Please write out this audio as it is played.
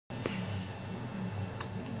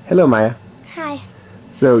Hello, Maya. Hi.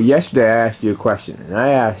 So yesterday I asked you a question, and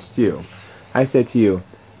I said to you,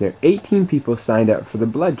 there are 18 people signed up for the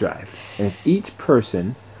blood drive, and if each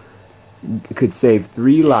person could save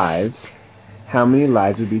 3 lives, how many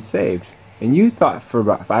lives would be saved? And you thought for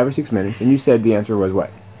about 5 or 6 minutes, and you said the answer was what?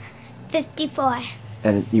 54.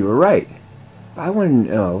 And you were right. But I want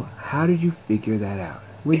to know, how did you figure that out?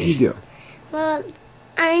 What did you do? Well,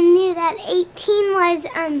 I knew that 18 was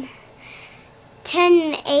 10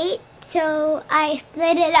 and 8, so I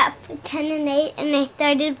split it up with 10 and 8, and I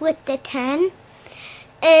started with the 10.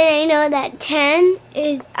 And I know that 10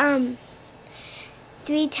 is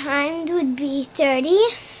 3 times would be 30.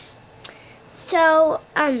 So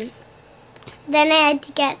then I had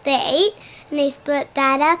to get the 8, and I split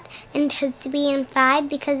that up into 3 and 5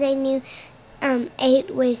 because I knew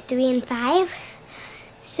 8 was 3 and 5.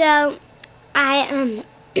 So I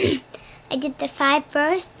I did the 5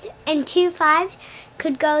 first, and 2 5s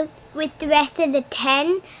could go with the rest of the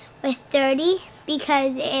 10 with 30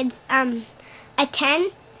 because it's a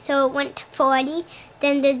 10, so it went to 40.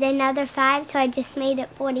 Then there's another 5, so I just made it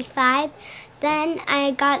 45. Then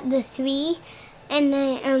I got the 3, and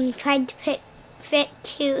I tried to fit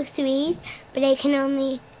 2 3s, but I can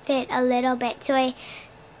only fit a little bit.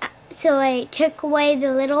 So I took away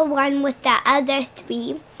the little one with the other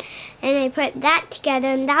 3, and I put that together,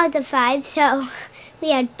 and that was a 5, so we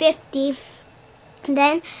had 50.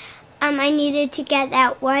 Then I needed to get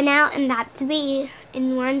that 1 out, and that 3,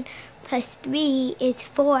 and 1 plus 3 is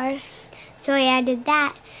 4. So I added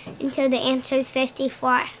that, and so the answer is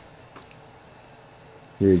 54.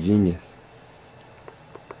 You're a genius.